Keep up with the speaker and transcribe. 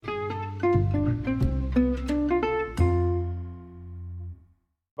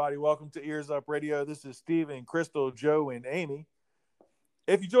everybody. Welcome to Ears Up Radio. This is Steven, Crystal, Joe, and Amy.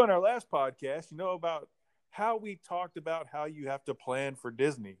 If you joined our last podcast, you know about how we talked about how you have to plan for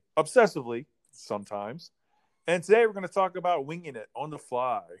Disney, obsessively sometimes. And today we're going to talk about winging it on the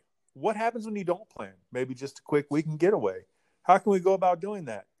fly. What happens when you don't plan? Maybe just a quick weekend getaway. How can we go about doing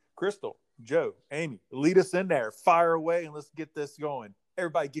that? Crystal, Joe, Amy, lead us in there. Fire away, and let's get this going.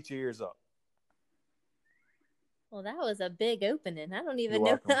 Everybody get your ears up. Well, that was a big opening. I don't even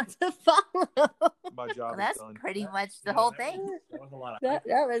You're know how to follow. My job That's is done. pretty much the whole thing. That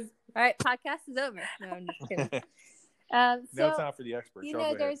was all right. Podcast is over. No, I'm just kidding. No time for the experts. You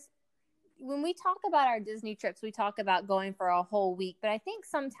know, when we talk about our Disney trips, we talk about going for a whole week. But I think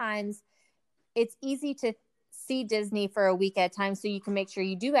sometimes it's easy to see Disney for a week at a time so you can make sure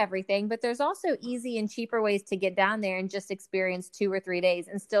you do everything. But there's also easy and cheaper ways to get down there and just experience 2 or 3 days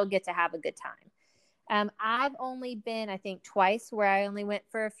and still get to have a good time. I've only been, I think, twice where I only went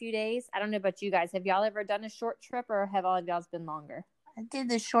for a few days. I don't know about you guys. Have y'all ever done a short trip, or have all of y'all's been longer? I did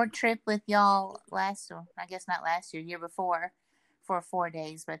the short trip with y'all year before, for 4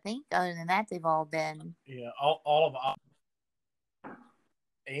 days. But I think other than that, they've all been. Yeah, all of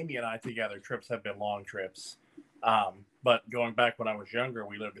Amy and I together trips have been long trips. But going back when I was younger,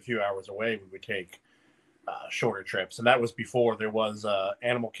 we lived a few hours away. We would take shorter trips, and that was before there was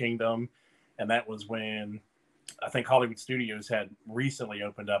Animal Kingdom. And that was when I think Hollywood Studios had recently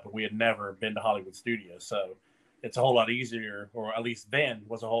opened up, and we had never been to Hollywood Studios. So it's a whole lot easier, or at least then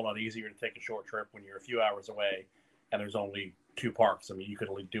was a whole lot easier to take a short trip when you're a few hours away and there's only 2 parks. I mean, you could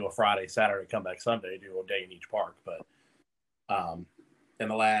only do a Friday, Saturday, come back Sunday, do a day in each park. But in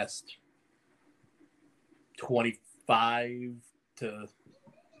the last 25 to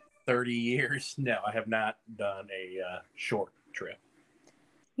 30 years, no, I have not done a short trip.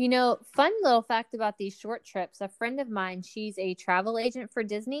 You know, fun little fact about these short trips. A friend of mine, she's a travel agent for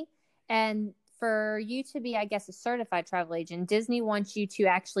Disney. And for you to be, I guess, a certified travel agent, Disney wants you to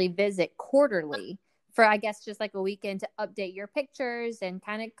actually visit quarterly for, I guess, just like a weekend to update your pictures and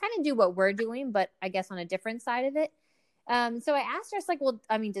kind of do what we're doing, but I guess on a different side of it. So I asked her, it's like, well,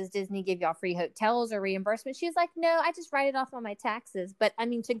 I mean, does Disney give y'all free hotels or reimbursement? She was like, no, I just write it off on my taxes. But I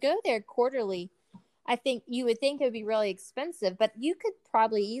mean, to go there quarterly, I think you would think it would be really expensive, but you could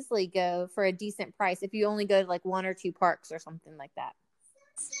probably easily go for a decent price if you only go to like 1 or 2 parks or something like that.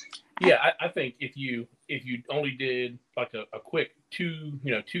 Yeah, I think if you only did like a quick 2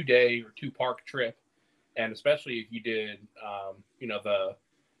 day or 2 park trip, and especially if you did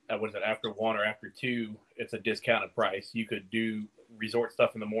after 1 or after 2, it's a discounted price. You could do resort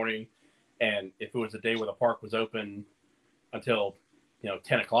stuff in the morning, and if it was a day where the park was open until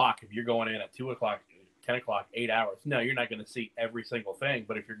 10 o'clock, if you're going in at 2 o'clock, 10 o'clock, 8 hours. No, you're not going to see every single thing.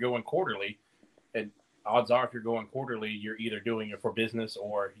 But if you're going quarterly, and odds are if you're going quarterly, you're either doing it for business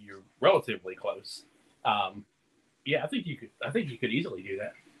or you're relatively close. Yeah, I think you could easily do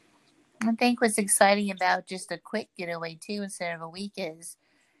that. I think what's exciting about just a quick getaway too, instead of a week, is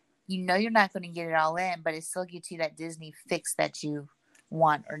you're not going to get it all in, but it still gets you that Disney fix that you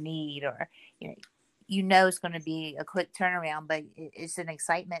want or need, or it's going to be a quick turnaround, but it's an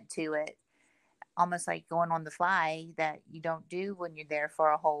excitement to it, almost like going on the fly that you don't do when you're there for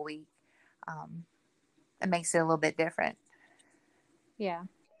a whole week. It makes it a little bit different. Yeah.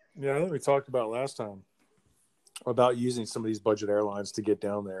 Yeah, I think we talked about last time about using some of these budget airlines to get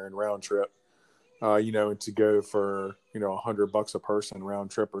down there and round trip, and to go for, $100 a person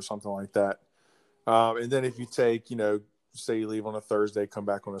round trip or something like that. And then if you take, say you leave on a Thursday, come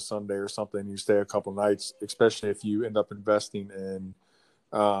back on a Sunday or something, you stay a couple nights, especially if you end up investing in,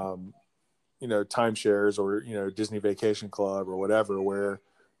 timeshares or, Disney Vacation Club or whatever, where,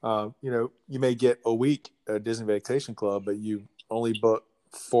 you may get a week at Disney Vacation Club, but you only book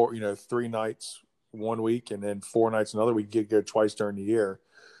 3 nights 1 week and then 4 nights another week. You get go twice during the year.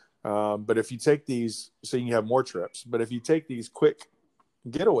 But if you take these, so you can have more trips, but if you take these quick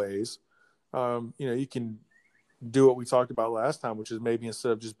getaways, you can do what we talked about last time, which is maybe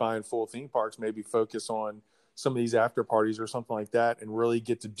instead of just buying full theme parks, maybe focus on some of these after parties or something like that, and really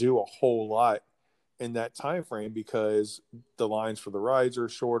get to do a whole lot in that time frame, because the lines for the rides are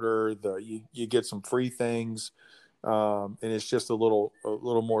shorter. You get some free things, and it's just a little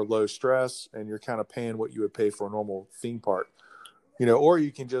more low stress, and you're kind of paying what you would pay for a normal theme park. Or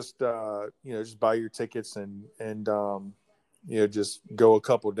you can just just buy your tickets and just go a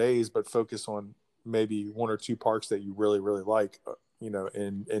couple of days, but focus on maybe 1 or 2 parks that you really, really like,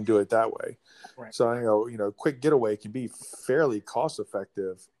 and do it that way. Right. So, quick getaway can be fairly cost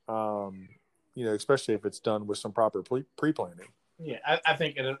effective, especially if it's done with some proper pre-planning. Yeah, I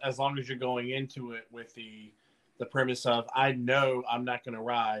think as long as you're going into it with the the premise of I know I'm not going to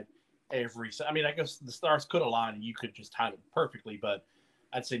ride every. I mean, I guess the stars could align and you could just time it perfectly, but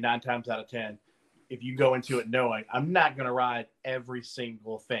I'd say 9 times out of 10, if you go into it knowing I'm not going to ride every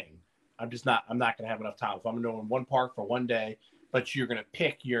single thing, I'm not going to have enough time. If I'm going one park for one day, but you're going to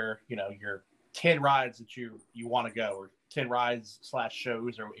pick your 10 rides that you want to go, or 10 rides /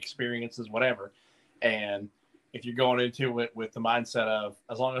 shows or experiences, whatever. And if you're going into it with the mindset of,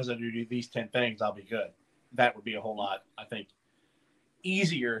 as long as I do these 10 things, I'll be good, that would be a whole lot, I think,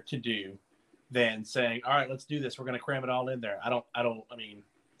 easier to do than saying, all right, let's do this. We're going to cram it all in there.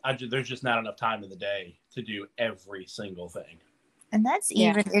 There's just not enough time in the day to do every single thing. And that's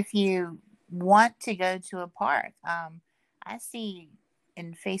even if you want to go to a park. I see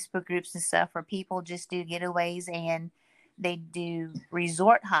in Facebook groups and stuff where people just do getaways and they do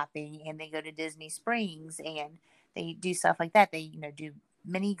resort hopping and they go to Disney Springs and they do stuff like that. They, do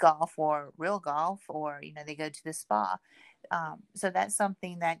mini golf or real golf, or, they go to the spa. So that's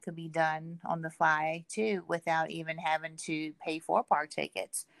something that could be done on the fly too, without even having to pay for park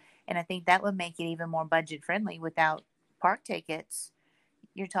tickets. And I think that would make it even more budget friendly. Without park tickets,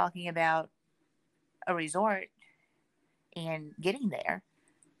 you're talking about a resort and getting there,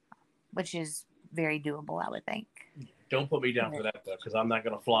 which is very doable, I would think. Don't put me down for that, though, because I'm not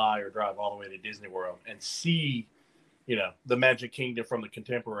going to fly or drive all the way to Disney World and see, the Magic Kingdom from the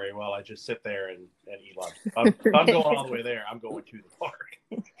Contemporary while I just sit there and eat lunch. If I'm going all the way there, I'm going to the park.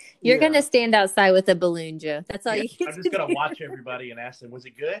 You're going to stand outside with a balloon, Joe. That's all you can I'm just going to watch everybody and ask them, was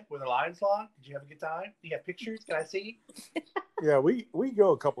it good? Were the lines long? Did you have a good time? Do you have pictures? Can I see? Yeah, we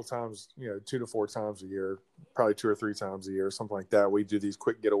go a couple times, 2 to 4 times a year, probably 2 or 3 times a year, something like that. We do these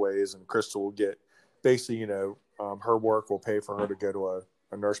quick getaways, and Crystal will get basically, her work will pay for her to go to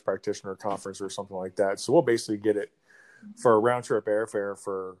a nurse practitioner conference or something like that. So we'll basically get it for a round trip airfare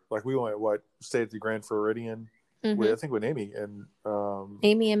for, like, we went, stayed at the Grand Floridian with Amy and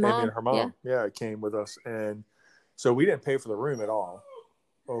Amy and her mom. Yeah, came with us. And so we didn't pay for the room at all.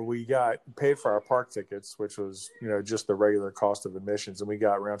 Or we got paid for our park tickets, which was, just the regular cost of admissions. And we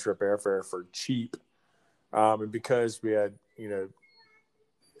got round trip airfare for cheap. And because we had,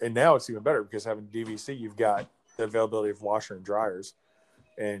 and now it's even better because having DVC, you've got the availability of washer and dryers,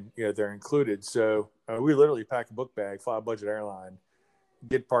 and they're included. So we literally pack a book bag, fly a budget airline,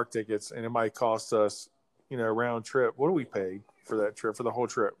 get park tickets, and it might cost us, round trip. What do we pay for that trip, for the whole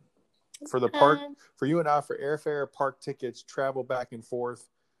trip? For the park, for you and I, for airfare, park tickets, travel back and forth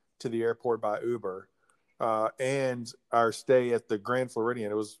to the airport by Uber, and our stay at the Grand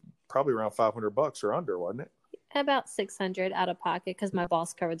Floridian, it was probably around $500 or under, wasn't it? About 600 out of pocket because my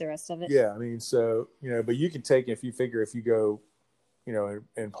boss covered the rest of it. Yeah, I mean, so but you can take, if you go,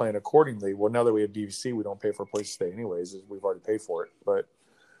 and plan accordingly. Well, now that we have DVC, we don't pay for a place to stay anyways. We've already paid for it. But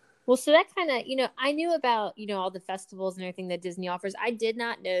so that kind of, I knew about all the festivals and everything that Disney offers. I did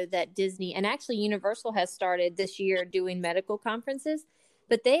not know that Disney, and actually Universal has started this year doing medical conferences,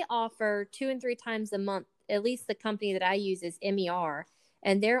 but they offer 2 and 3 times a month. At least the company that I use is MER.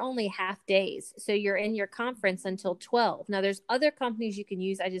 And they're only half days. So you're in your conference until 12. Now there's other companies you can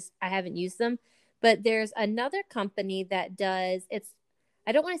use. I haven't used them, but there's another company that does,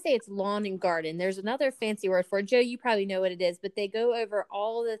 I don't want to say it's lawn and garden. There's another fancy word for it. Joe, you probably know what it is, but they go over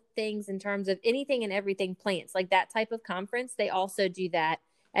all the things in terms of anything and everything plants, like that type of conference. They also do that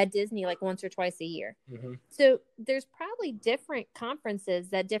at Disney, like once or twice a year. Mm-hmm. So there's probably different conferences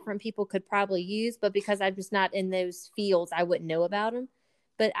that different people could probably use, but because I'm just not in those fields, I wouldn't know about them.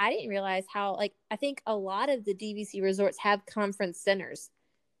 But I didn't realize how, I think a lot of the DVC resorts have conference centers.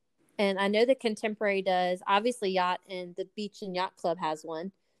 And I know the Contemporary does. Obviously, Yacht and the Beach and Yacht Club has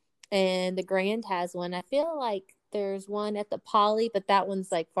one. And the Grand has one. I feel like there's one at the Poly, but that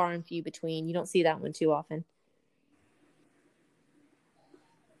one's far and few between. You don't see that one too often.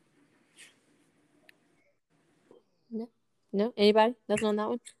 No? Anybody? Nothing on that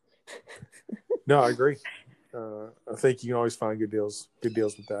one? No, I agree. I think you can always find good deals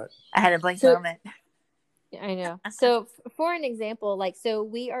with that. I had a blank moment. I know. So for an example, so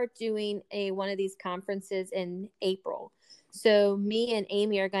we are doing one of these conferences in April. So me and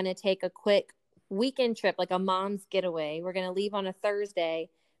Amy are going to take a quick weekend trip, like a mom's getaway. We're going to leave on a Thursday.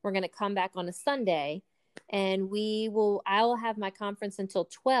 We're going to come back on a Sunday, and I will have my conference until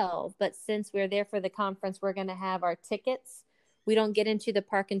 12. But since we're there for the conference, we're going to have our tickets. We don't get into the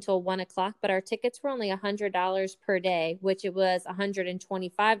park until 1:00, but our tickets were only $100 per day, which it was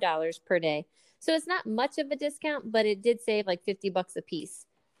 $125 per day. So it's not much of a discount, but it did save $50 a piece.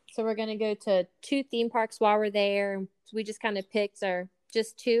 So we're going to go to 2 theme parks while we're there. So we just kind of picked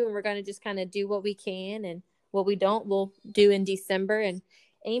just 2, and we're going to just kind of do what we can, and what we don't, we'll do in December. And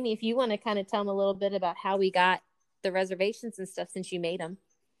Amy, if you want to kind of tell them a little bit about how we got the reservations and stuff since you made them.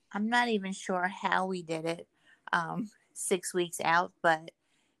 I'm not even sure how we did it 6 weeks out, but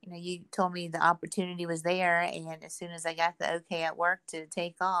you told me the opportunity was there, and as soon as I got the okay at work to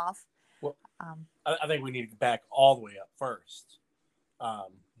take off. Well, I think we need to back all the way up first.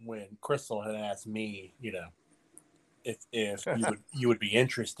 When Crystal had asked me, if you would be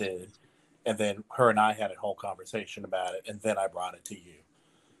interested, and then her and I had a whole conversation about it, and then I brought it to you.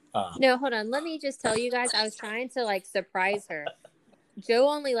 No, hold on. Let me just tell you guys, I was trying to surprise her. Joe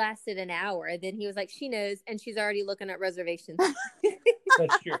only lasted an hour. Then he was like, she knows, and she's already looking at reservations.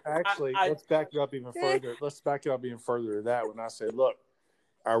 That's true. Actually, let's back it up even further. Let's back it up even further to that. When I say, look,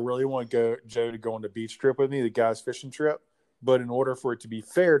 I really want Joe to go on the beach trip with me, the guys' fishing trip. But in order for it to be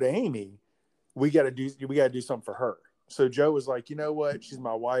fair to Amy, we got to do something for her. So Joe was like, you know what? She's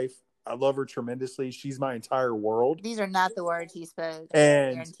my wife. I love her tremendously. She's my entire world. These are not the words he spoke.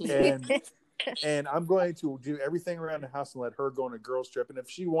 And I'm going to do everything around the house and let her go on a girls' trip. And if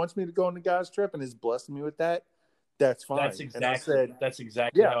she wants me to go on the guys' trip and is blessing me with that, that's fine. That's exactly, and I said, that's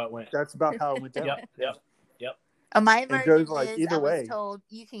exactly how it went. That's about how it went down. Yep. My version like, is either I was way, told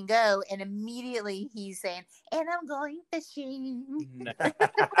you can go, and immediately he's saying, and I'm going fishing.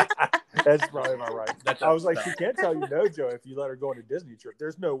 That's probably about right. I was like, she can't tell you no, Joe, if you let her go on a Disney trip.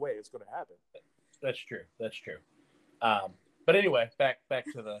 There's no way it's going to happen. That's true. But anyway, back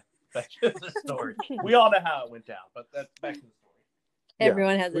to the story. We all know how it went down, but that's back to the story.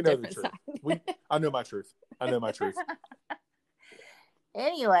 Everyone has a different side. I know my truth.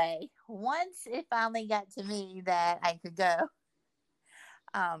 Anyway, once it finally got to me that I could go,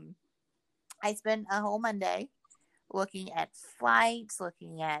 I spent a whole Monday looking at flights,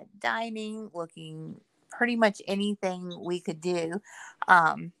 looking at dining, looking pretty much anything we could do.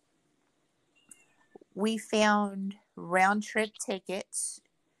 We found round trip tickets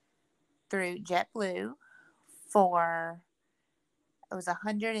through JetBlue for, it was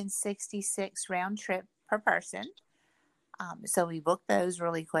 $166 round trip per person. So we booked those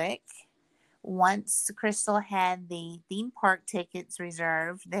really quick. Once Crystal had the theme park tickets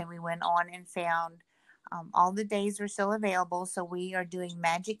reserved, then we went on and found all the days were still available. So we are doing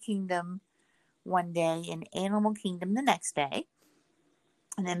Magic Kingdom one day and Animal Kingdom the next day.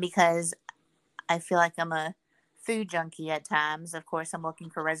 And then because I feel like I'm a food junkie at times, of course, I'm looking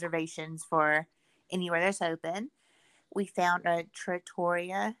for reservations for anywhere that's open. We found a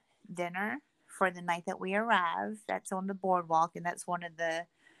Trattoria dinner for the night that we arrived. That's on the boardwalk, and that's one of the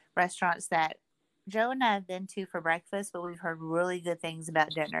restaurants that Joe and I have been to for breakfast, but we've heard really good things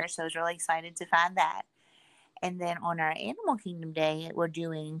about dinner, so I was really excited to find that. And then on our Animal Kingdom day, we're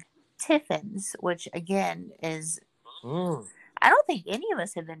doing Tiffin's, which again is I don't think any of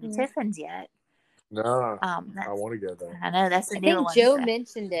us have been to Tiffin's yet. No, I want to go there. I know that's a new one. I think Joe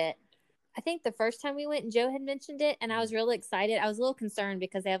mentioned it. I think the first time we went, and Joe had mentioned it, and I was really excited. I was a little concerned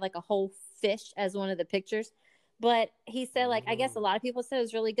because they have a whole fish as one of the pictures. But he said, I guess a lot of people said it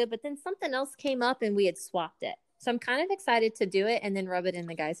was really good, but then something else came up and we had swapped it. So I'm kind of excited to do it and then rub it in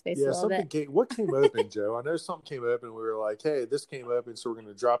the guy's face a little bit. What came open, Joe? I know something came up and we were like, hey, this came open, so we're going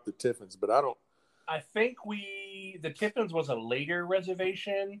to drop the Tiffin's, but I think the Tiffin's was a later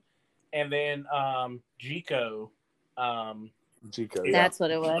reservation, and then Gico. That's what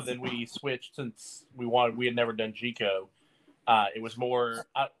it was. Then we switched since we had never done Gico. It was more.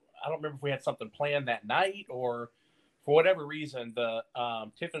 I don't remember if we had something planned that night or for whatever reason the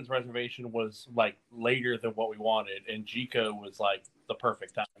Tiffin's reservation was later than what we wanted, and Gico was the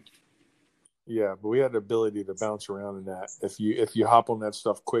perfect time. Yeah, but we had the ability to bounce around in that. If you hop on that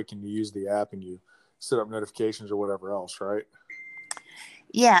stuff quick and you use the app and you set up notifications or whatever else, right?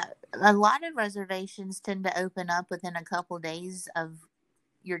 Yeah, a lot of reservations tend to open up within a couple of days of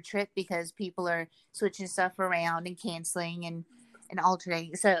your trip because people are switching stuff around and canceling and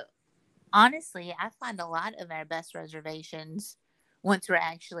alternating. So honestly, I find a lot of our best reservations once we're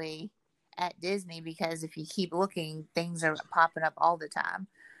actually at Disney, because if you keep looking, things are popping up all the time.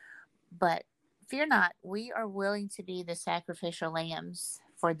 But fear not, we are willing to be the sacrificial lambs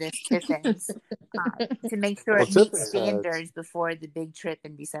for this Tiffin's to make sure it meets standards before the big trip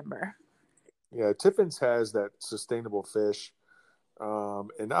in December. Yeah, Tiffin's has that sustainable fish,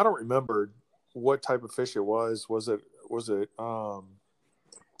 and I don't remember what type of fish it was. Was it a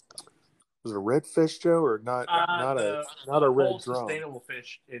red fish, Joe, or not? Not a red drum. Sustainable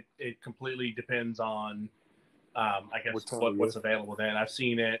fish. It completely depends on, I guess what's available. Then I've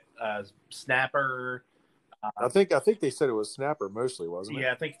seen it as snapper. I think they said it was snapper mostly, wasn't it?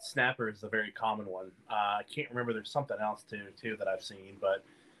 Yeah, I think snapper is the very common one. I can't remember. There's something else too that I've seen, but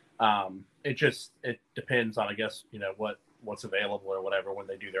it depends on, I guess, what's available or whatever when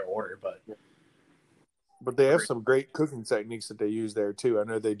they do their order. But But they have some great cooking techniques that they use there too. I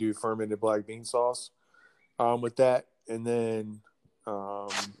know they do fermented black bean sauce with that, and then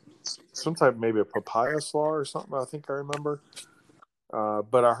some type maybe a papaya slaw or something. I think I remember.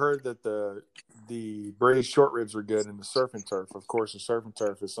 But I heard that the braised short ribs are good, and the surf and turf. Of course, the surf and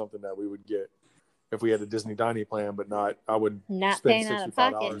turf is something that we would get if we had a Disney dining plan, but not. I would Not spend paying out of $65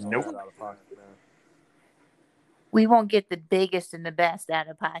 pocket. on Nope. that out of pocket. Man. We won't get the biggest and the best out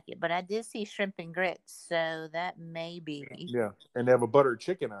of pocket, but I did see shrimp and grits, so that may be. Yeah, and they have a buttered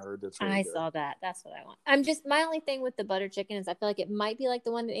chicken. I heard that's really I good. saw that. That's what I want. My only thing with the butter chicken is I feel like it might be like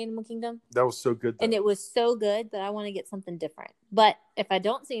the one at Animal Kingdom. That was so good, though. And it was so good, but I want to get something different. But if I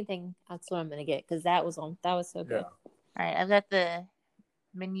don't see anything, that's what I'm gonna get because that was so good. Yeah. All right, I've got the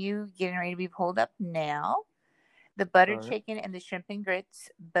menu getting ready to be pulled up now. The buttered chicken and the shrimp and grits,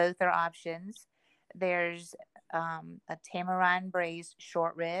 both are options. There's a tamarind braised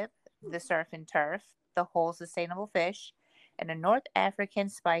short rib, the surf and turf, the whole sustainable fish, and a North African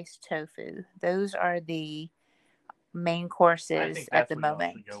spiced tofu. Those are the main courses at the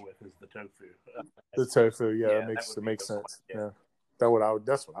moment. Go with is the tofu. The tofu, yeah, that makes sense. Yeah. That's what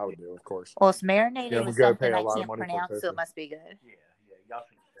I would do, of course. Well, it's marinated with something I can't pronounce, so it must be good. Yeah.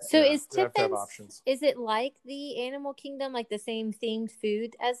 So is Tiffin's, is it like the Animal Kingdom, like the same themed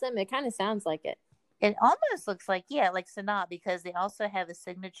food as them? It kind of sounds like it. It almost looks like, like Sanaa, because they also have a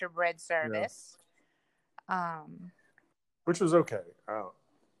signature bread service. Yeah. Which was okay. Oh,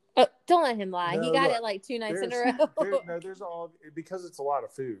 don't let him lie. He got it like 2 nights in a row. There's all, because it's a lot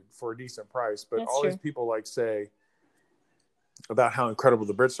of food for a decent price, but That's all true. these people like say about how incredible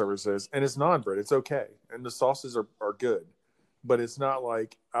the bread service is, and it's non-bread. It's okay, and the sauces are good, but it's not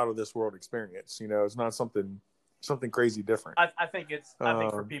like out of this world experience. You know, it's not something crazy different. I think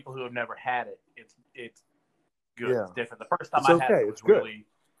for people who have never had it, it's good. Yeah. It's different. The first time I had it,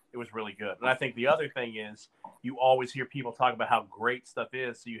 it was really good. And I think the other thing is you always hear people talk about how great stuff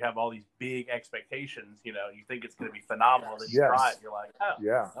is. So you have all these big expectations. You know, you think it's going to be phenomenal. Then you try it, you're like, oh,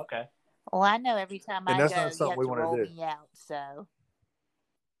 yeah, okay. Well, I know every time I go, you have to roll me out. So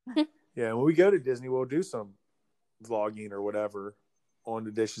yeah, when we go to Disney, we'll do some vlogging or whatever on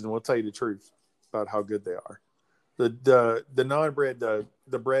the dishes, and we'll tell you the truth about how good they are. The non-bread, the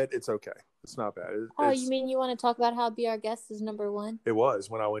bread, it's okay. It's not bad. You mean you want to talk about how Be Our Guest is number one? It was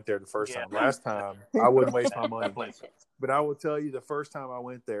when I went there the first time. Last time, I wouldn't waste my money. But I will tell you, the first time I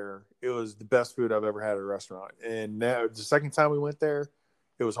went there, it was the best food I've ever had at a restaurant. And now, the second time we went there,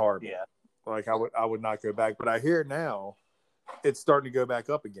 it was horrible. Yeah. Like, I would not go back. But I hear now it's starting to go back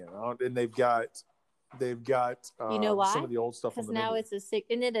up again. And they've got you know why? Some of the old stuff on the menu. Because now it's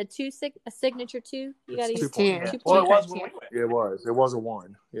isn't it a signature 2? You got to use 2. Yeah. Well, it was when we went. It was a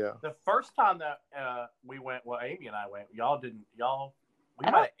 1. Yeah. The first time that we went, well, Amy and I went. Y'all didn't.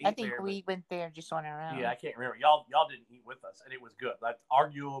 I think we went there just on our own. Yeah, I can't remember. Y'all didn't eat with us, and it was good. Like,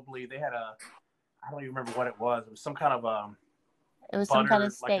 arguably, they had I don't even remember what it was. It was some kind of It was butter, some kind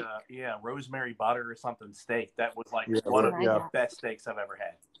of steak. Like rosemary butter or something steak. That was like one of the best steaks I've ever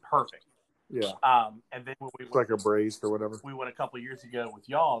had. Perfect. Yeah. And then when we went, like a braised or whatever. We went a couple of years ago with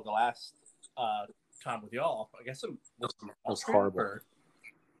y'all. The last time with y'all, I guess it was horrible.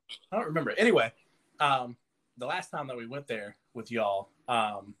 I don't remember. Anyway, the last time that we went there with y'all,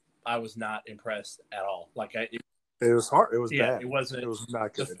 I was not impressed at all. Like it was hard. It was bad. It wasn't. It was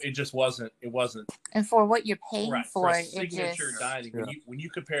not good. It just wasn't. It wasn't. And for what you're paying for signature dining, when you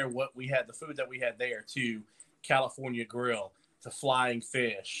compare what we had, the food that we had there, to California Grill, to Flying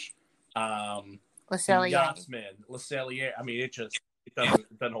Fish, Le Cellier. I mean, it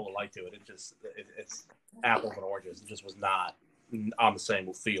doesn't hold a light to it. It's apples and oranges. It just was not on the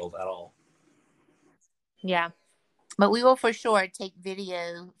same field at all. Yeah. But we will for sure take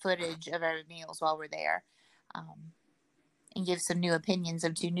video footage of our meals while we're there, and give some new opinions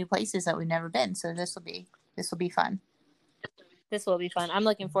of 2 new places that we've never been. So this will be fun. This will be fun. I'm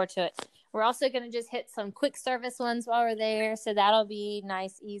looking forward to it. We're also going to just hit some quick service ones while we're there. So that'll be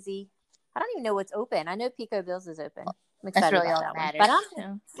nice, easy. I don't even know what's open. I know Pico Bill's is open. I'm excited That's really about all that that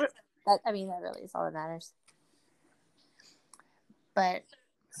matters. But that really is all that matters. But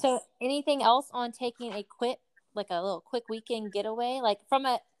so anything else on taking a little quick weekend getaway?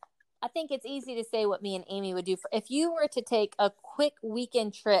 I think it's easy to say what me and Amy would do. If you were to take a quick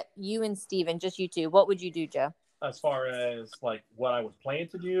weekend trip, you and Steven, just you two, what would you do, Joe? As far as like what I would plan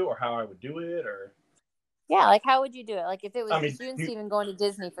to do or how I would do it, or like how would you do it? Like if it was just you and Steven going to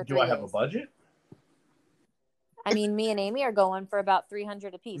Disney for 3 days. Do I have a budget? I mean, me and Amy are going for about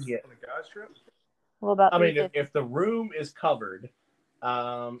 $300 a piece. Yeah, on a guy's trip. Well, about. I mean, if the room is covered,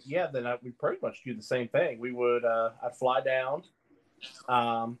 then we pretty much do the same thing. We would, I'd fly down,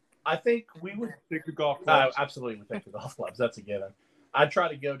 I think we would Take the golf clubs. absolutely would take the golf clubs. That's a given. I'd try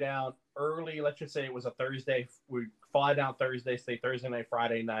to go down early. Let's just say it was a Thursday. We fly down Thursday, stay Thursday night,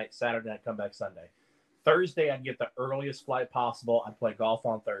 Friday night, Saturday night, come back Sunday. Thursday, I'd get the earliest flight possible. I'd play golf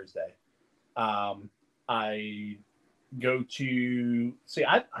on Thursday. I go to see.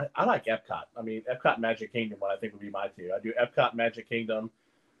 I like Epcot. I mean, Epcot Magic Kingdom. What I think would be my two. I do Epcot Magic Kingdom.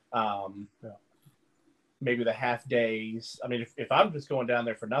 Maybe the half days. I mean, if I'm just going down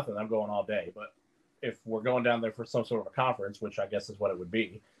there for nothing, I'm going all day. But if we're going down there for some sort of a conference, which I guess is what it would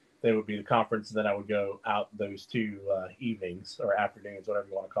be, they would be the conference. Then I would go out those two evenings or afternoons, whatever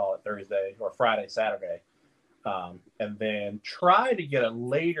you want to call it, Thursday or Friday, Saturday. And then try to get a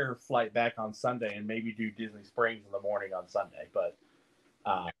later flight back on Sunday and maybe do Disney Springs in the morning on Sunday. But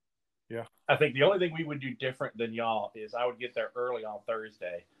yeah, I think the only thing we would do different than y'all is I would get there early on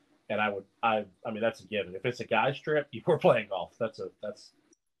Thursday, and I mean that's a given. If it's a guy's trip, we're playing golf. That's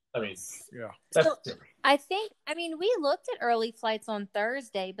yeah. So I mean, we looked at early flights on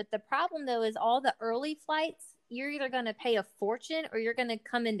Thursday, but the problem though is all the early flights, you're either going to pay a fortune or you're going to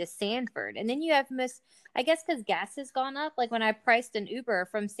come into Sanford. And then you have I guess because gas has gone up. Like when I priced an Uber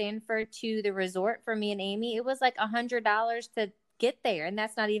from Sanford to the resort for me and Amy, it was like $100 to get there. And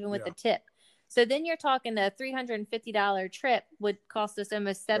that's not even with the tip. So then you're talking a $350 trip would cost us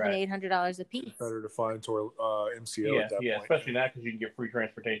almost $700-800 a piece. Better to fly into MCO at that point. Especially now because you can get free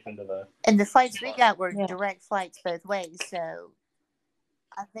transportation to the. And the flights we got were direct flights both ways. So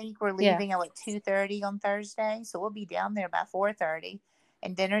I think we're leaving at like 2:30 on Thursday. So we'll be down there by 4:30.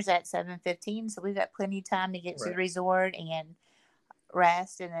 And dinner's at 7:15. So we've got plenty of time to get to the resort and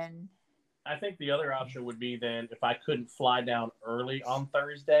rest. And then I think the other option would be then if I couldn't fly down early on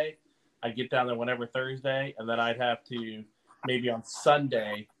Thursday, I'd get down there whenever Thursday, and then I'd have to maybe on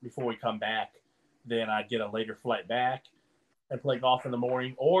Sunday before we come back, then I'd get a later flight back and play golf in the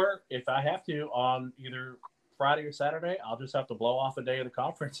morning. Or if I have to on either Friday or Saturday, I'll just have to blow off a day of the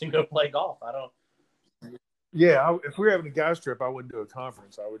conference and go play golf. Yeah, if we were having a guys trip, I wouldn't do a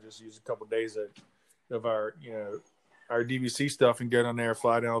conference. I would just use a couple of days of our DVC stuff and get on there,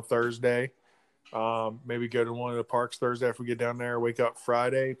 fly down Thursday. Maybe go to one of the parks Thursday if we get down there, wake up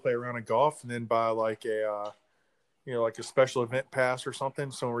Friday, play around in golf, and then buy like a special event pass or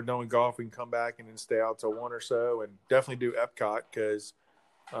something. So when we're doing golf, we can come back and then stay out till 1 or so, and definitely do Epcot because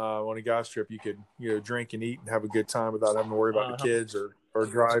on a guys trip you could drink and eat and have a good time without having to worry about the kids or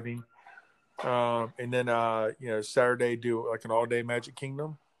driving. And then Saturday do like an all day Magic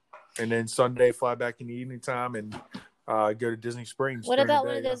Kingdom, and then Sunday fly back in the evening time and go to Disney Springs. What about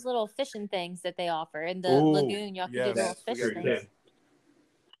one of those little fishing things that they offer in the lagoon? Y'all can do little fishing things.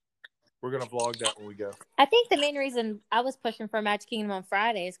 We're going to vlog that when we go. I think the main reason I was pushing for Magic Kingdom on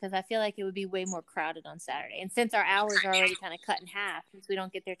Friday is because I feel like it would be way more crowded on Saturday. And since our hours are already kind of cut in half, since we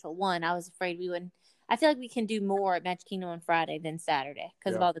don't get there till 1, I was afraid we wouldn't. I feel like we can do more at Magic Kingdom on Friday than Saturday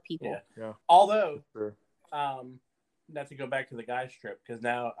because of all the people. Yeah. Although, not to go back to the guys trip, because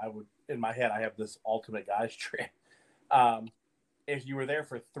now in my head, I have this ultimate guys trip. If you were there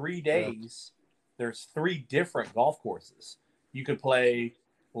for 3 days, there's 3 different golf courses. You could play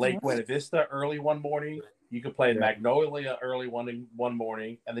Lake Buena Vista early one morning. You could play Magnolia early one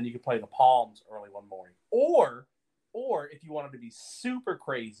morning, and then you could play the Palms early one morning. Or if you wanted to be super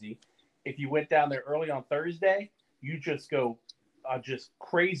crazy, if you went down there early on Thursday, you just go just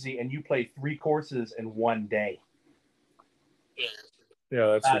crazy, and you play 3 courses in one day. Yeah,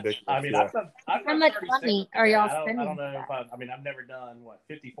 that's ridiculous. I mean, I've done how much money are y'all spending? I don't know if I've never done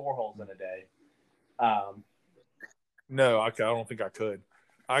 54 holes in a day. No, I don't think I could.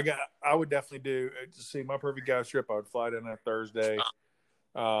 I would definitely do to see my perfect guys trip. I would fly down that Thursday,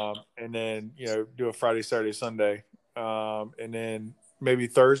 and then do a Friday, Saturday, Sunday, and then maybe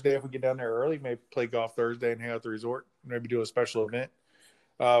Thursday if we get down there early, maybe play golf Thursday and hang out at the resort. Maybe do a special event.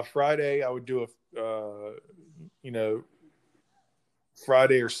 Friday I would do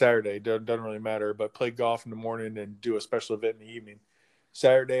Friday or Saturday, doesn't really matter, but play golf in the morning and do a special event in the evening.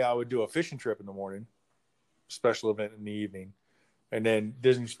 Saturday, I would do a fishing trip in the morning, special event in the evening, and then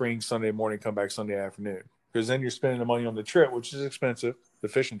Disney Springs Sunday morning, come back Sunday afternoon. Because then you're spending the money on the trip, which is expensive, the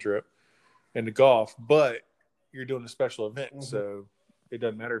fishing trip, and the golf, but you're doing a special event, so it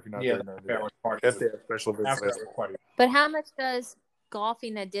doesn't matter if you're not there. If they have special events. But how much does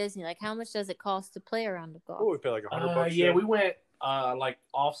golfing at Disney, how much does it cost to play around the golf? Oh, we pay like $100. Yeah, we went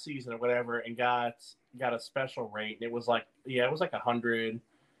off season or whatever and got a special rate, and it was like 100.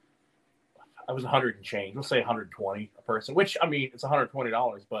 It was 100 and change. We'll say 120 a person, which I mean it's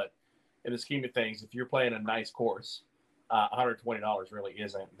 $120, but in the scheme of things, if you're playing a nice course, $120 really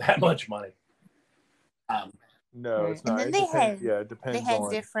isn't that much money. No, it's And not. then It they depends. had Yeah, it they depends had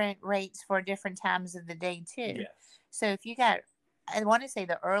on. different rates for different times of the day too. Yes. So if you got, I want to say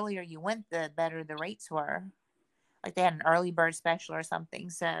the earlier you went, the better the rates were. Like they had an early bird special or something.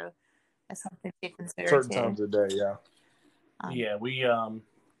 So that's something to consider Certain too. times of the day, yeah. Yeah, we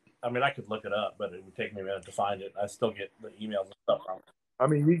I mean, I could look it up, but it would take me a minute to find it. I still get the emails and stuff from it. I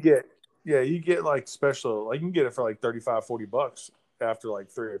mean, you get like special, like you can get it for like $35-$40 after like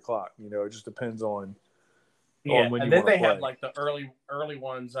 3:00. You know, it just depends on Yeah, when and you then want to they play. had like the early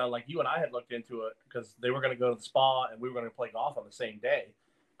ones. Like you and I had looked into it because they were going to go to the spa and we were going to play golf on the same day,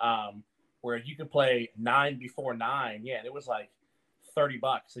 where you could play 9 before 9. Yeah, and it was like $30,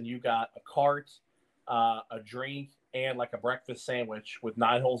 and you got a cart, a drink, and like a breakfast sandwich with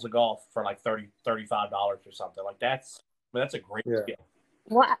 9 holes of golf for like $35 or something. Like that's a great skill.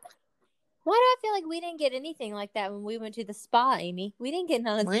 What? Why do I feel like we didn't get anything like that when we went to the spa, Amy? We didn't get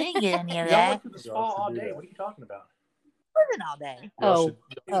none of that. We didn't get any of Y'all that. went to the spa all day. What are you talking about? It wasn't all day. Y'all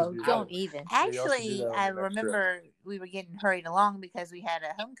should Don't even. Actually, on I the next trip. remember we were getting hurried along because we had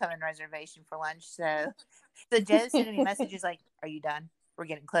a homecoming reservation for lunch. So Joe sending me messages like, "Are you done? We're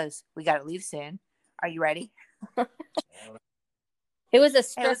getting close. We got to leave soon. Are you ready?" It was a It was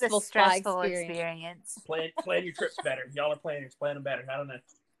stressful, a stressful spa experience. Plan your trips better. Y'all are planning them better. I don't know.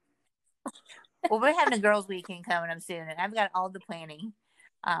 Well, we're having a girls' weekend coming up soon, and I've got all the planning.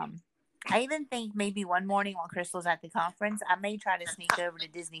 I even think maybe one morning while Crystal's at the conference, I may try to sneak over to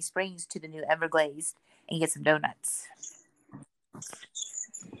Disney Springs to the new Everglazed and get some donuts.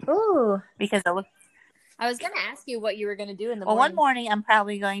 Ooh. Because I was going to ask you what you were going to do in the well, morning. one morning I'm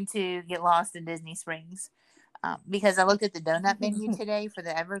probably going to get lost in Disney Springs because I looked at the donut menu today for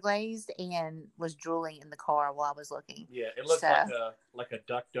the Everglazed and was drooling in the car while I was looking. Yeah, it looks like a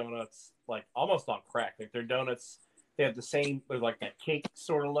duck donuts, like almost on crack. Like their donuts, they have the same, they're like that cake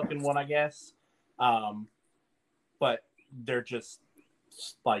sort of looking one, I guess. But they're just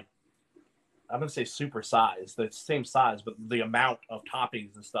like, I'm gonna say super size. The same size, but the amount of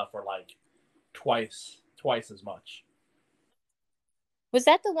toppings and stuff are like twice as much. Was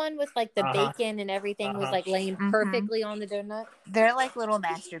that the one with like the bacon and everything was like laying perfectly on the donut? They're like little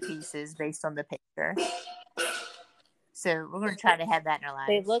masterpieces based on the picture. So we're going to try to have that in our lives.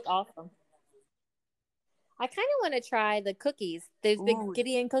 They look awesome. I kind of want to try the cookies. Those big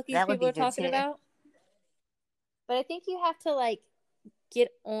Gideon cookies people are talking about. But I think you have to like get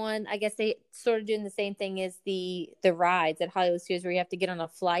on, I guess they sort of doing the same thing as the rides at Hollywood Studios where you have to get on a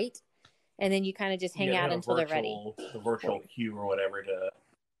flight and then you kind of just hang out until they're ready. The virtual queue or whatever to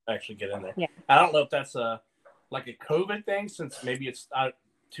actually get in there. Yeah. I don't know if that's like a COVID thing since maybe it's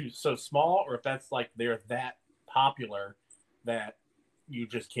so small, or if that's like they're that popular that you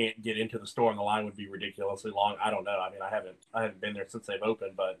just can't get into the store and the line would be ridiculously long. I don't know. I mean, I haven't been there since they've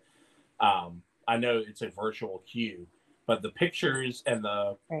opened, but I know it's a virtual queue. But the pictures and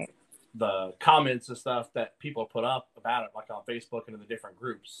the comments and stuff that people put up about it, like on Facebook and in the different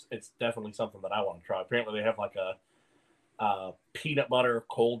groups, it's definitely something that I want to try. Apparently, they have like a peanut butter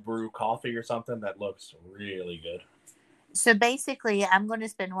cold brew coffee or something that looks really good. So basically, I'm going to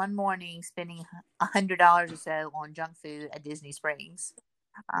spend one morning spending $100 or so on junk food at Disney Springs.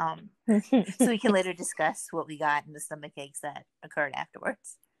 So we can later discuss what we got and the stomach aches that occurred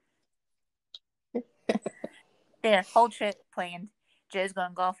afterwards. There, whole trip planned. Joe's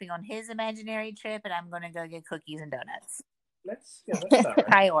going golfing on his imaginary trip, and I'm going to go get cookies and donuts. That's about right.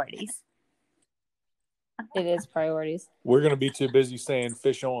 Priorities. It is priorities. We're going to be too busy saying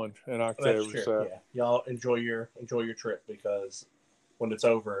fish on in October. That's true. So. Yeah, y'all enjoy your trip because when it's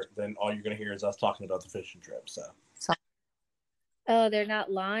over, then all you're going to hear is us talking about the fishing trip. So. Oh, they're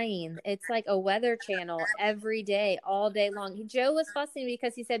not lying. It's like a weather channel every day, all day long. Joe was fussing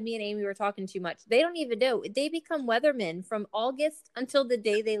because he said me and Amy were talking too much. They don't even know. They become weathermen from August until the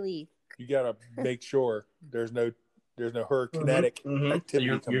day they leave. You got to make sure there's no hurricanetic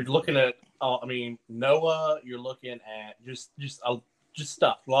activity. So you're looking at, NOAA. You're looking at just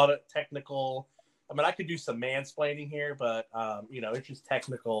stuff. A lot of technical. I mean, I could do some mansplaining here, but it's just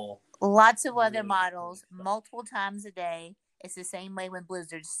technical. Lots of weather models, multiple times a day. It's the same way when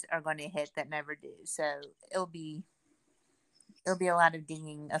blizzards are going to hit that never do. So it'll be a lot of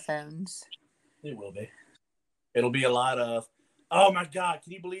dinging of phones. It will be. It'll be a lot of, oh my God,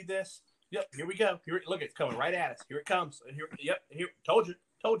 can you believe this? Yep, here we go. Look, it's coming right at us. Here it comes. Here. Told you.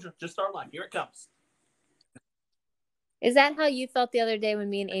 Just start life. Here it comes. Is that how you felt the other day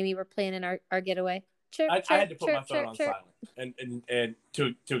when me and Amy were planning our getaway? I had to put my phone on silent. And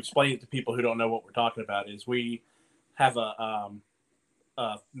to explain it to people who don't know what we're talking about is we have a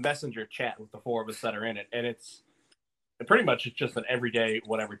messenger chat with the four of us that are in it, and it's just an everyday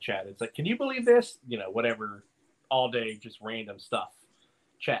whatever chat. It's like, can you believe this? Whatever all day, just random stuff,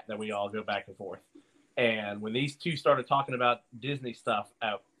 chat that we all go back and forth. And when these two started talking about Disney stuff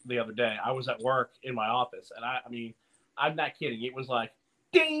out the other day, I was at work in my office, and I mean, I'm not kidding. It was like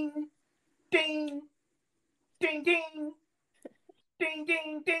ding, ding, ding, ding, ding,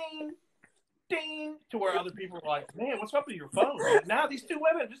 ding, ding, ding, to where other people were like, "Man, what's up with your phone?" And now these two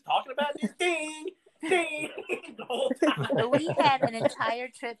women are just talking about this ding, ding the whole time. But we had an entire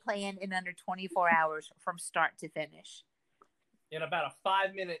trip planned in under 24 hours from start to finish. In about a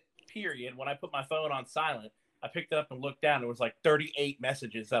 5-minute period, when I put my phone on silent, I picked it up and looked down. There was like 38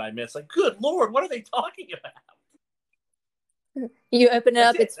 messages that I missed. Like, good Lord, what are they talking about? You open it That's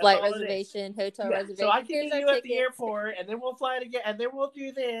up, it. it's That's flight all it reservation, hotel Yeah. reservation. So I can Here's meet our you at the tickets. airport, and then we'll fly together, and then we'll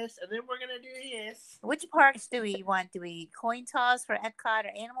do this, and then we're gonna do this. Which parks do we want? Do we coin toss for Epcot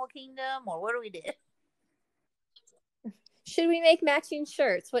or Animal Kingdom, or what do we do? Should we make matching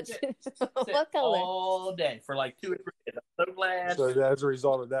shirts? What what color? All day for like 2 or 3 days. I'm so glad. So as a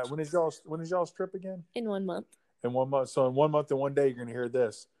result of that, when is y'all's trip again? In 1 month. In 1 month. So in 1 month and 1 day, you're going to hear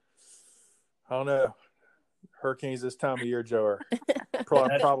this. I don't know. Hurricanes this time of year, Joe, are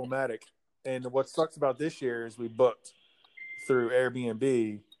problematic. And what sucks about this year is we booked through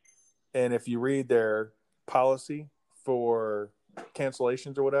Airbnb, and if you read their policy for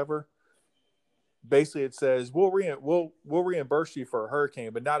cancellations or whatever, basically it says we'll reimburse you for a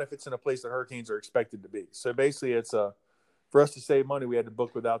hurricane, but not if it's in a place that hurricanes are expected to be. So basically, it's for us to save money, we had to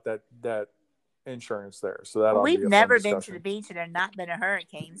book without that insurance there. So that we've never been to the beach and there not been a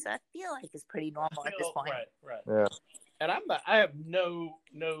hurricane, so I feel like it's pretty normal at this point. Right. Yeah. And I have no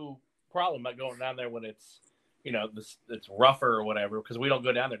problem about going down there when it's, it's rougher or whatever, because we don't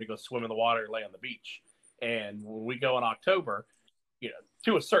go down there to go swim in the water or lay on the beach. And when we go in October,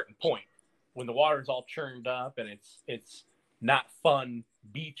 to a certain point, when the water's all churned up and it's not fun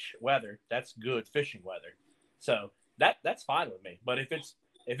beach weather, that's good fishing weather. So that's fine with me. But if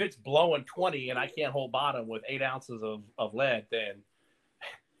it's blowing 20 and I can't hold bottom with 8 ounces of lead, then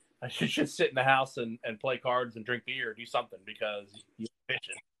I should just sit in the house and play cards and drink beer or do something, because you're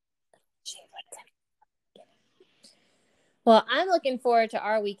fishing. Well, I'm looking forward to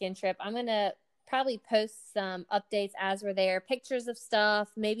our weekend trip. I'm going to probably post some updates as we're there, pictures of stuff,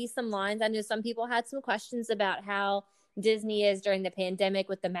 maybe some lines. I know some people had some questions about how Disney is during the pandemic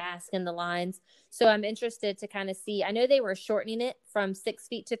with the mask and the lines. So I'm interested to kind of see. I know they were shortening it from 6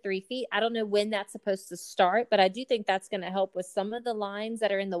 feet to 3 feet. I don't know when that's supposed to start, but I do think that's going to help with some of the lines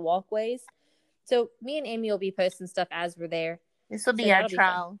that are in the walkways. So me and Amy will be posting stuff as we're there. This will be our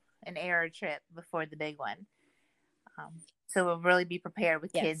trial and error trip before the big one. So we'll really be prepared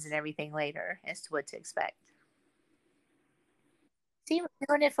with kids and everything later as to what to expect. See, we're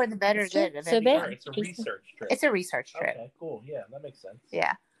doing it for the better good of everyone. It's a research trip. It's a research trip. Okay, cool. Yeah, that makes sense.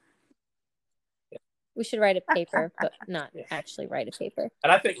 Yeah. We should write a paper, but not actually write a paper.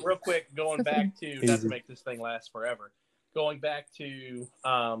 And I think real quick, going back to, not to make this thing last forever, going back to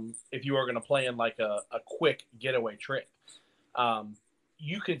if you are going to plan like a quick getaway trip,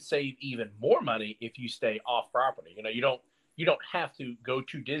 you can save even more money if you stay off property. You don't have to go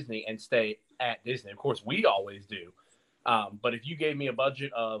to Disney and stay at Disney. Of course, we always do. But if you gave me a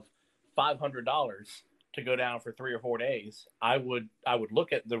budget of $500 to go down for 3 or 4 days, I would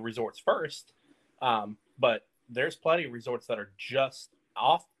look at the resorts first. But there's plenty of resorts that are just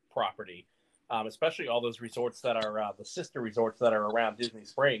off property, especially all those resorts that are the sister resorts that are around Disney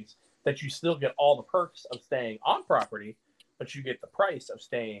Springs, that you still get all the perks of staying on property, but you get the price of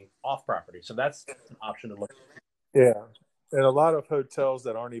staying off property. So that's an option to look at. Yeah. And a lot of hotels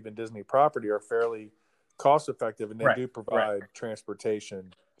that aren't even Disney property are fairly cost effective, and they do provide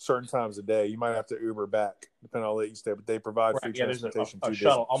transportation certain times a day. You might have to Uber back, depending on how late you stay, but they provide free transportation a to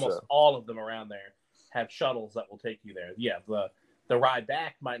shuttle. Disney, almost all of them around there have shuttles that will take you there. Yeah, the ride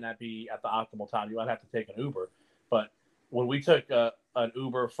back might not be at the optimal time. You might have to take an Uber. But when we took an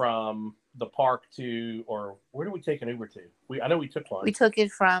Uber from the park to, or where did we take an Uber to? I know we took one. We took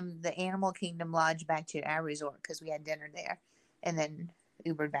it from the Animal Kingdom Lodge back to our resort because we had dinner there, and then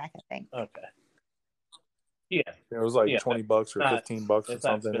Ubered back, I think. Okay. Yeah. It was like $20 or $15 or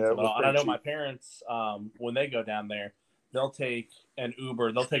something. And I know my parents, when they go down there, they'll take an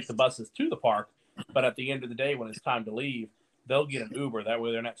Uber. They'll take the buses to the park, but at the end of the day, when it's time to leave, they'll get an Uber. That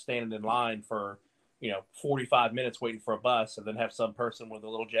way they're not standing in line for 45 minutes waiting for a bus, and then have some person with a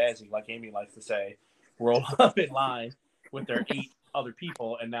little jazzy, like Amy likes to say, roll up in line with their 8 other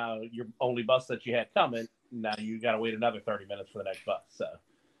people, and now your only bus that you had coming, now you got to wait another 30 minutes for the next bus. So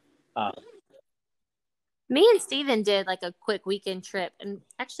me and Steven did like a quick weekend trip, and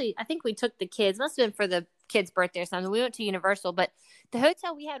actually I think we took the kids, must have been for the kid's birthday or something. We went to Universal, but the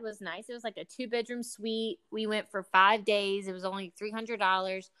hotel we had was nice. It was like a 2-bedroom suite. We went for 5 days. It was only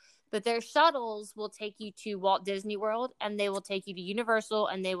 $300. But their shuttles will take you to Walt Disney World, and they will take you to Universal,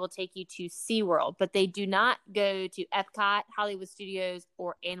 and they will take you to SeaWorld. But they do not go to Epcot, Hollywood Studios,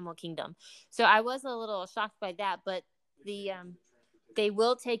 or Animal Kingdom. So I was a little shocked by that. But they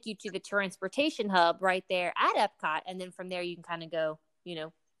will take you to the transportation hub right there at Epcot, and then from there you can kind of go,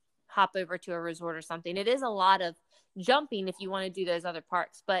 hop over to a resort or something. It is a lot of jumping if you want to do those other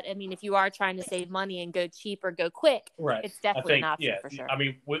parks, but I mean, if you are trying to save money and go cheap or go quick, right, it's definitely an option for sure. I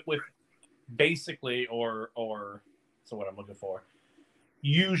mean, with basically or so what I'm looking for,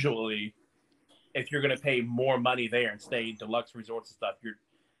 usually if you're going to pay more money there and stay in deluxe resorts and stuff,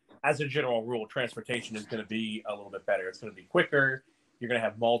 as a general rule, transportation is going to be a little bit better. It's going to be quicker. You're going to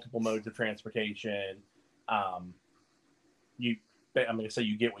have multiple modes of transportation. I'm going to say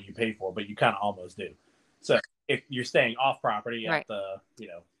you get what you pay for, but you kind of almost do. So if you're staying off property at the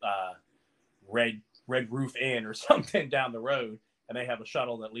Red Roof Inn or something down the road, and they have a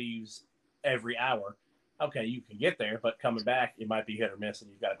shuttle that leaves every hour, okay, you can get there, but coming back it might be hit or miss,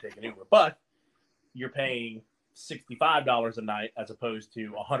 and you've got to take an Uber. But you're paying $65 a night as opposed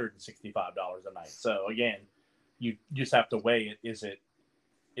to $165 a night. So again, you just have to weigh it. Is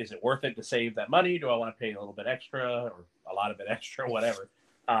it worth it to save that money? Do I want to pay a little bit extra or a lot of it extra, whatever?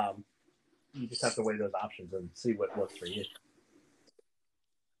 You just have to weigh those options and see what works for you.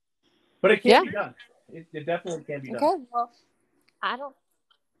 But it can be done. It definitely can be done. Okay, well,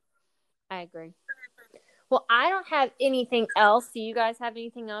 I agree. Well, I don't have anything else. Do you guys have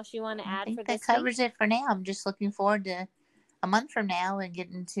anything else you want to add for this? That covers it for now. I'm just looking forward to a month from now and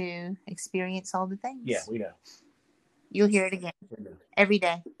getting to experience all the things. Yeah, we know. You'll hear it again every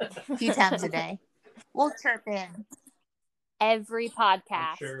day, a few times a day. We'll chirp in. Every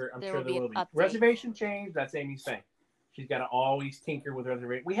podcast. I'm sure there will be. Update. Reservation change, that's Amy's thing. She's got to always tinker with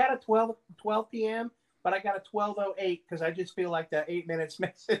reservation. We had a 12 p.m., but I got a 12:08 because I just feel like that 8 minutes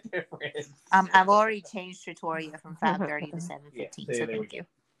makes a difference. I've already changed Trattoria from 5:30 to 7:15. Yeah, so thank you.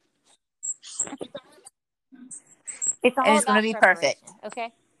 It's going to be perfect.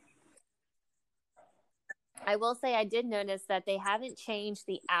 Okay. I will say I did notice that they haven't changed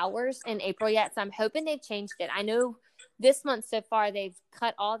the hours in April yet, so I'm hoping they've changed it. I know this month so far they've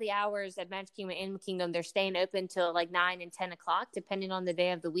cut all the hours at Magic Kingdom and Animal Kingdom. They're staying open till like 9 and 10 o'clock, depending on the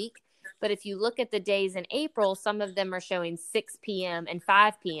day of the week. But if you look at the days in April, some of them are showing 6 p.m. and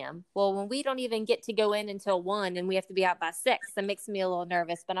 5 p.m. Well, when we don't even get to go in until 1 and we have to be out by 6, that makes me a little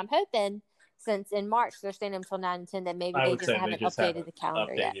nervous. But I'm hoping since in March they're staying until 9 and 10 that maybe they just haven't updated the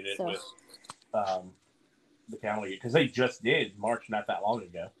calendar yet. So. With, the calendar because they just did March not that long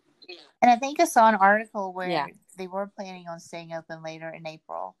ago. And I think I saw an article where they were planning on staying open later in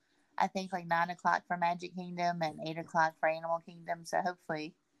April. I think like 9 o'clock for Magic Kingdom and 8 o'clock for Animal Kingdom. So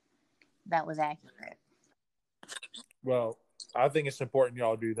hopefully that was accurate. Well, I think it's important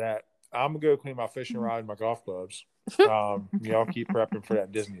y'all do that. I'm gonna go clean my fishing rod and my golf gloves. Y'all keep prepping for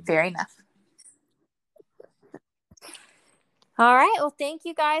that Disney. Fair enough. All right. Well, thank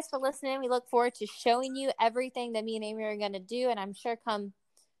you guys for listening. We look forward to showing you everything that me and Amy are going to do. And I'm sure come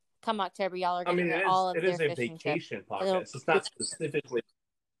October, y'all are going to hear all of their fishing tips. It is a vacation podcast. It's not specifically.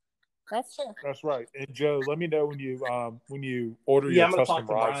 That's true. That's right. And Joe, let me know when you order your custom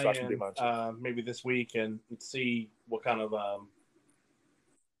rods. I'm going to talk to maybe this week and see what kind of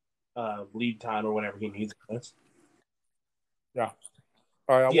lead time or whatever he needs. Yeah.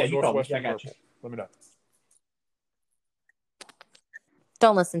 All right. You got you. Let me know.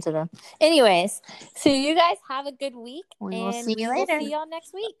 Don't listen to them. Anyways, so you guys have a good week. We will see you later. We'll see y'all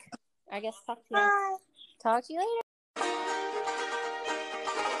next week. I guess talk to you. Bye. Talk to you later.